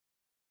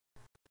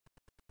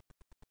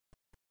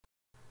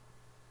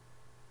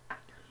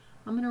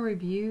I'm going to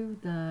review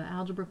the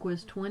Algebra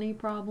Quiz 20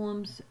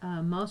 problems.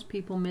 Most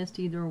people missed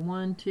either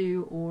 1,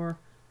 2, or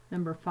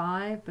number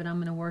 5, but I'm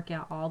going to work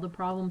out all the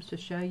problems to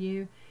show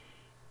you.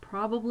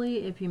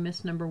 Probably if you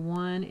missed number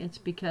 1, it's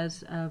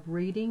because of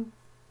reading.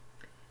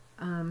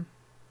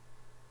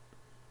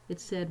 It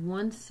said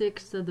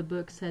 1/6 of the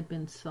books had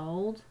been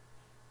sold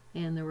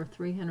and there were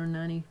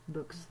 390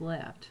 books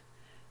left.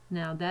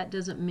 Now that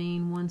doesn't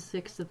mean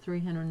 1/6 of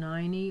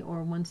 390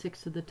 or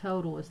 1/6 of the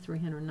total is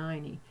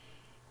 390.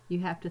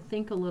 You have to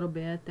think a little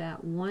bit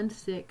that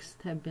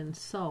 1/6 have been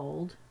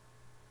sold,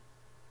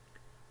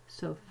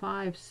 so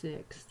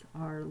 5/6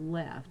 are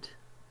left.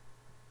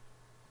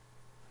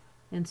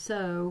 And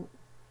so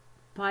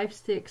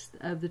 5/6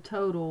 of the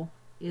total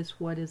is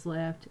what is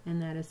left,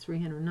 and that is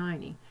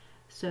 390.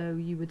 So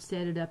you would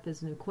set it up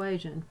as an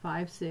equation.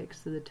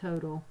 5/6 of the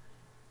total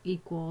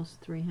equals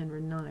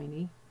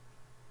 390.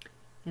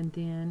 And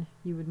then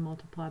you would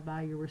multiply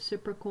by your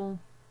reciprocal.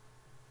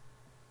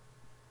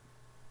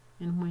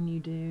 And when you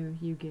do,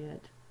 you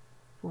get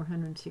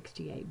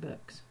 468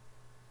 books.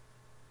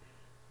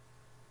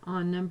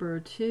 On number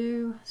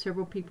 2,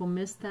 several people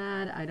missed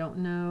that. I don't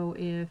know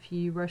if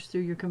you rush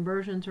through your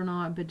conversions or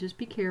not, but just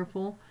be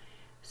careful.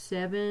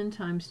 7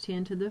 times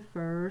 10 to the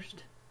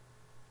first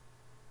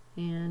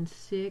and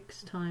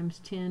 6 times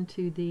 10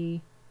 to the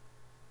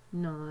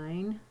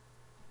 9.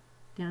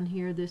 Down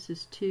here this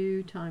is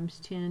 2 times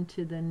 10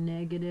 to the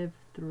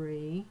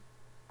 -3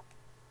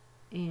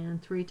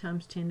 and 3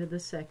 times 10 to the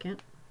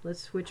second.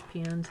 Let's switch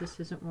pens, this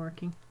isn't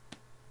working.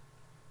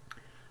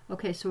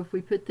 Okay, so if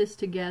we put this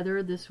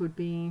together, this would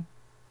be,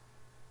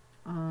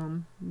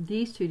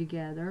 these two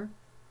together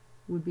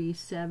would be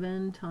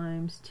 7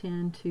 times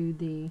 10 to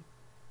the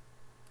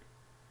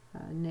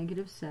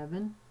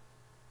 -7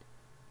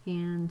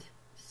 and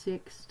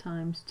 6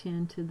 times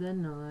 10 to the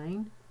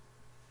 9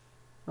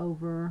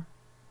 over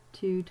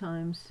 2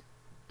 times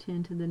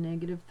 10 to the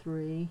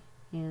 -3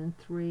 and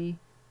 3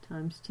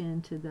 times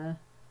 10 to the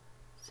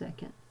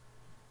second,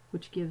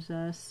 which gives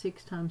us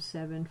 6 times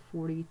 7,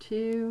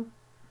 42,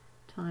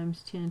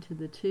 times 10 to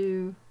the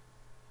 2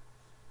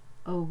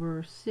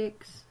 over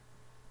 6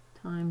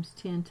 times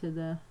 10 to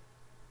the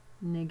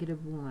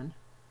 -1.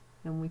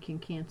 And we can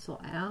cancel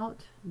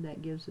out.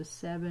 That gives us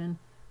 7.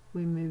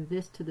 We move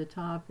this to the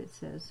top. It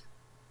says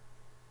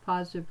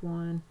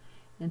 +1.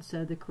 And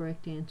so the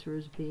correct answer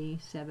is B,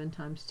 7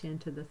 times 10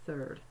 to the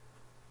 3rd.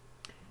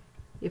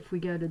 If we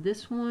go to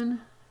this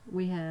one,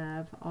 we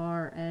have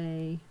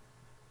RA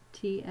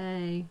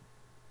TA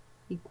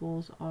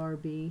equals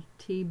RB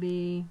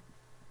TB,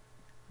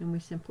 and we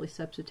simply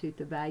substitute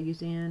the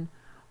values in.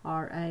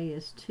 RA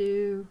is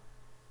 2,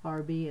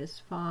 RB is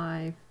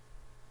 5,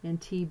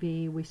 and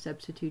TB we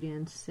substitute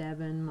in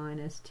 7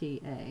 minus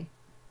TA.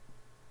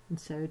 And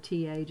so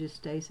TA just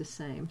stays the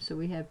same. So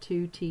we have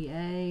 2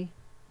 TA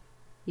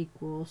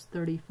equals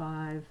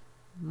 35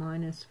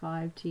 minus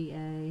 5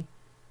 TA.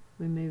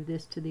 We move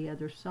this to the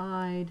other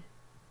side.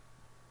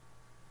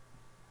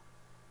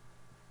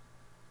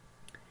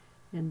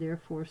 And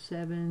therefore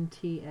 7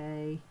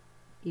 TA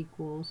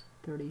equals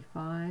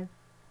 35,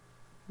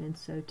 and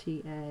so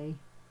TA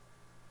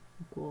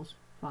equals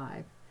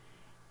 5.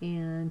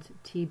 And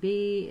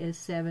TB is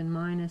 7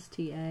 minus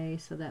TA,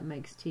 so that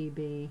makes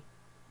TB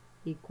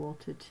equal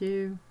to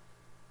 2,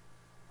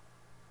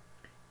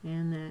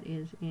 and that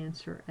is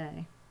answer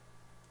A.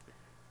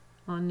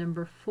 On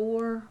number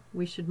 4,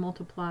 we should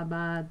multiply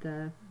by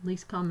the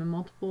least common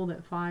multiple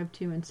that 5,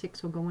 2, and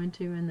 6 will go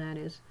into, and that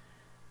is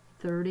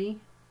 30.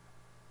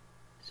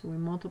 So we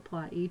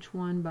multiply each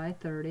one by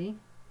 30,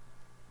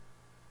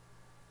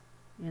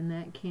 and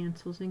that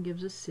cancels and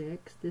gives us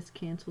 6. This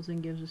cancels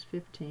and gives us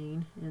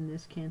 15, and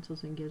this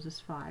cancels and gives us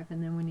 5.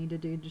 And then we need to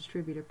do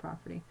distributive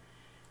property.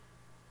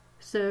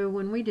 So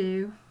when we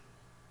do,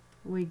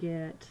 we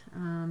get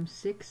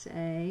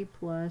 6A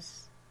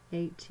plus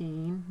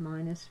 18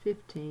 minus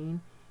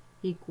 15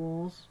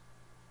 equals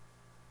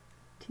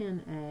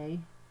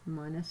 10A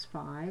minus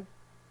 5.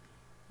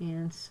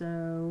 And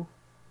so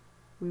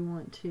we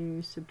want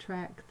to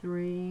subtract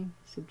 3,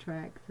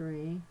 subtract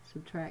 3,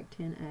 subtract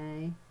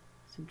 10A,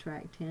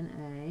 subtract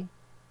 10A.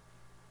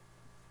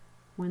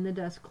 When the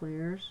dust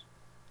clears,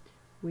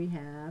 we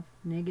have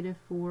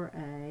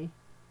 -4A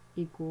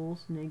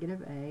equals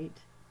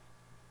 -8.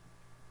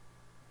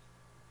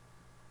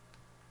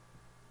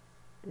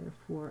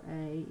 Therefore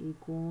A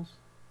equals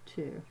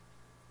 2.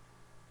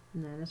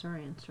 And that is our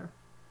answer.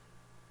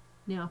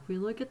 Now if we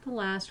look at the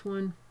last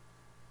one,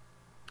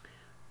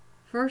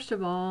 first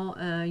of all,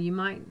 you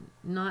might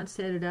not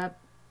set it up,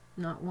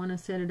 not want to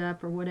set it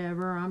up or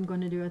whatever. I'm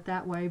going to do it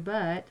that way,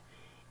 but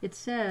it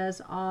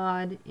says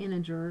odd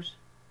integers.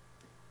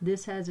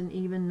 This has an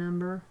even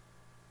number.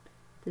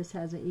 This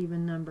has an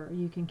even number.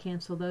 You can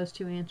cancel those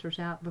two answers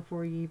out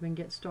before you even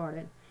get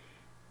started.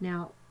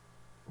 Now,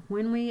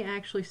 when we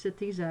actually set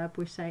these up,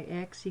 we say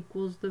x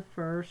equals the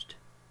first,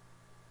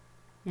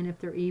 and if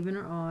they're even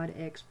or odd,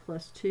 x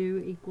plus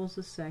 2 equals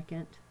the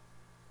second,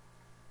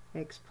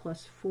 x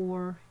plus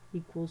 4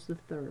 equals the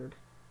third.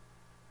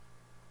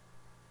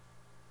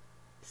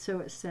 So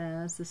it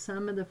says the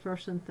sum of the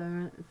first and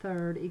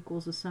third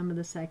equals the sum of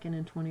the second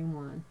and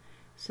 21.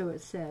 So it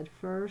said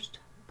first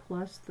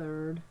plus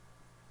third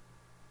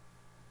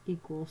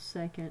equals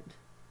second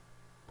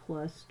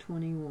plus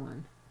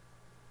 21.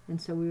 And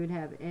so we would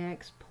have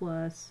x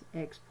plus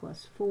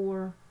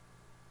 4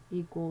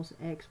 equals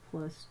x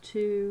plus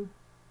 2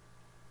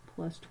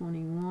 plus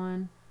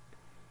 21.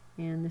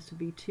 And this would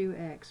be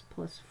 2x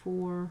plus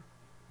 4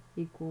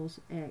 equals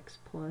x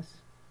plus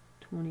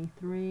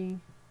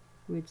 23.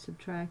 We'd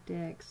subtract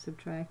x,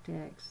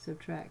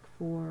 subtract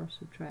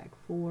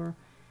 4,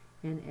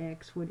 and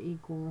x would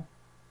equal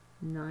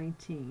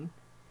 19.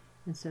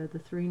 And so the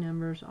three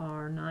numbers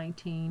are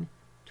 19,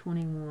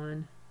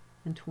 21,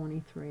 and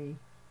 23,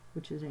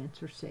 which is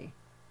answer C.